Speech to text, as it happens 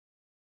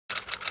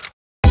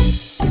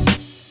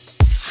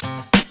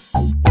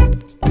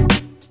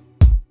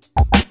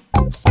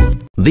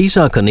These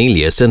are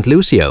Cornelius and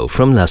Lucio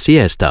from La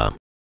Siesta.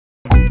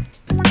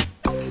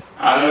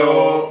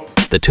 Hello.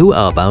 The two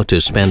are about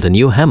to spend a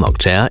new hammock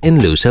chair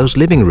in Lucio's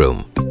living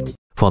room.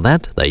 For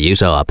that, they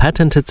use our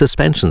patented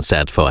suspension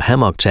set for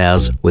hammock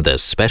chairs with a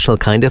special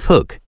kind of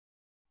hook,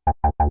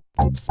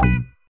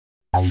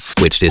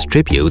 which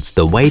distributes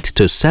the weight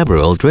to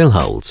several drill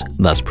holes,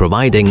 thus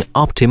providing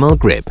optimal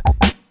grip.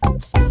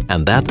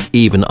 And that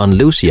even on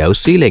Lucio's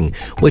ceiling,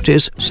 which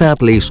is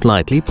sadly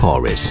slightly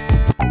porous.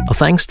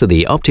 Thanks to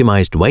the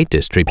optimized weight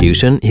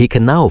distribution, he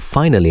can now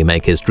finally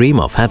make his dream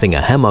of having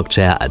a hammock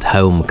chair at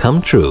home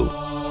come true.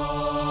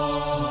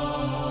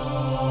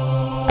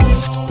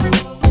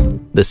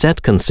 The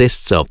set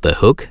consists of the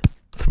hook,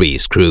 3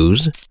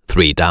 screws,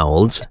 3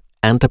 dowels,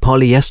 and a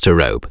polyester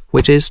rope,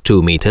 which is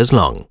 2 meters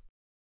long.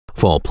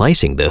 For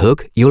placing the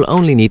hook, you'll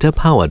only need a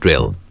power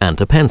drill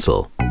and a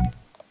pencil.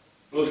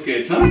 Los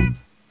geht's, ne?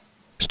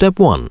 Step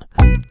 1.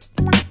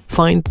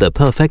 Find the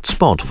perfect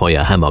spot for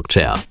your hammock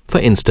chair, for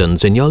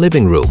instance in your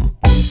living room.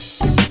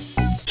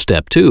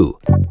 Step 2.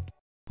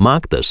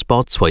 Mark the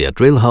spots for your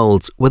drill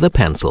holes with a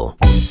pencil.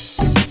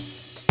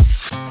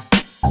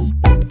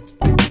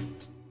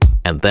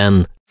 And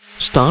then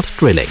start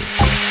drilling.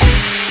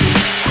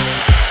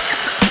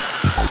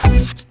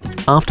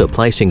 After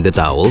placing the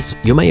dowels,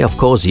 you may of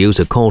course use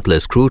a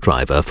cordless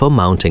screwdriver for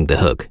mounting the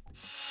hook.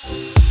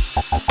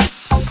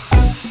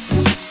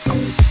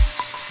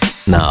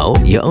 Now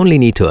you only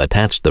need to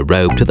attach the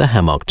rope to the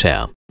hammock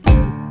chair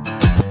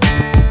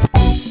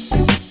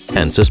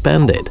and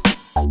suspend it.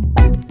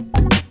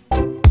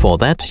 For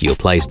that, you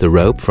place the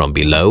rope from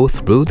below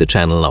through the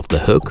channel of the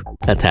hook,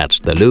 attach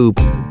the loop,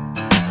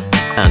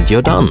 and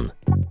you're done.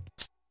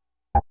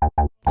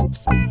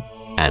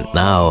 And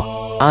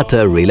now,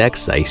 utter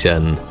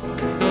relaxation.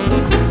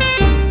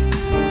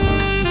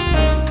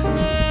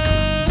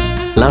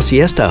 La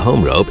Siesta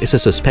Home Rope is a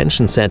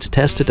suspension set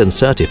tested and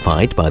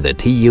certified by the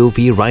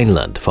TÜV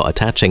Rheinland for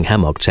attaching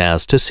hammock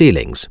chairs to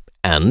ceilings,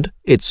 and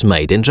it's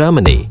made in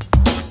Germany.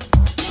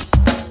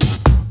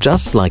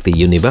 Just like the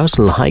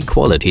universal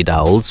high-quality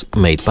dowels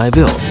made by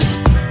Wild.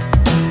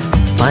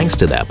 Thanks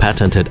to their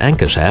patented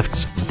anchor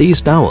shafts,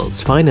 these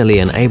dowels finally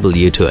enable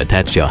you to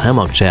attach your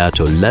hammock chair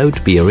to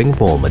load-bearing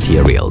wall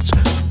materials.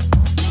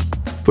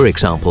 For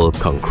example,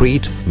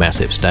 concrete,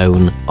 massive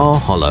stone or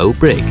hollow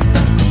brick.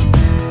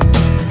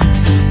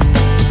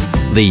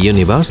 The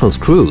universal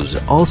screws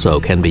also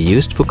can be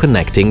used for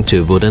connecting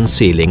to wooden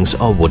ceilings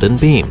or wooden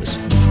beams.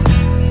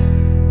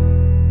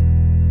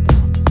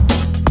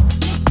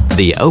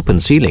 The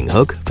open ceiling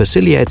hook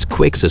facilitates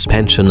quick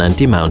suspension and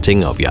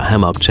demounting of your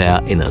hammock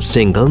chair in a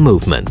single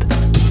movement.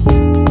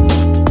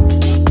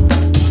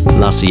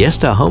 La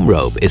Siesta Home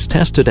Rope is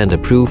tested and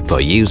approved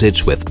for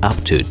usage with up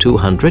to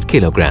 200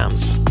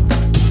 kilograms.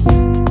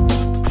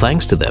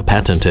 Thanks to the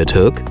patented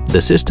hook,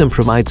 the system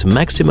provides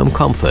maximum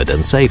comfort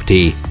and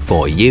safety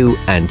for you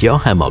and your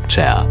hammock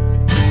chair.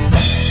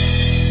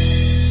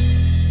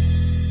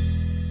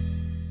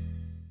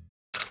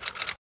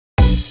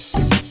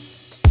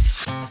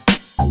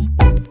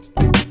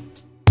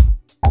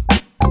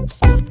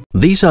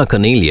 These are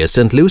Cornelius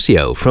and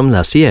Lucio from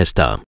La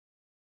Siesta.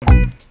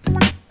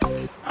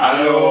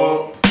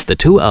 Hello. The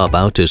two are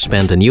about to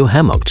spend a new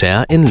hammock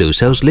chair in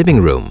Lucio's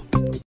living room.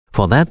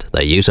 For that,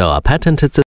 they use our patented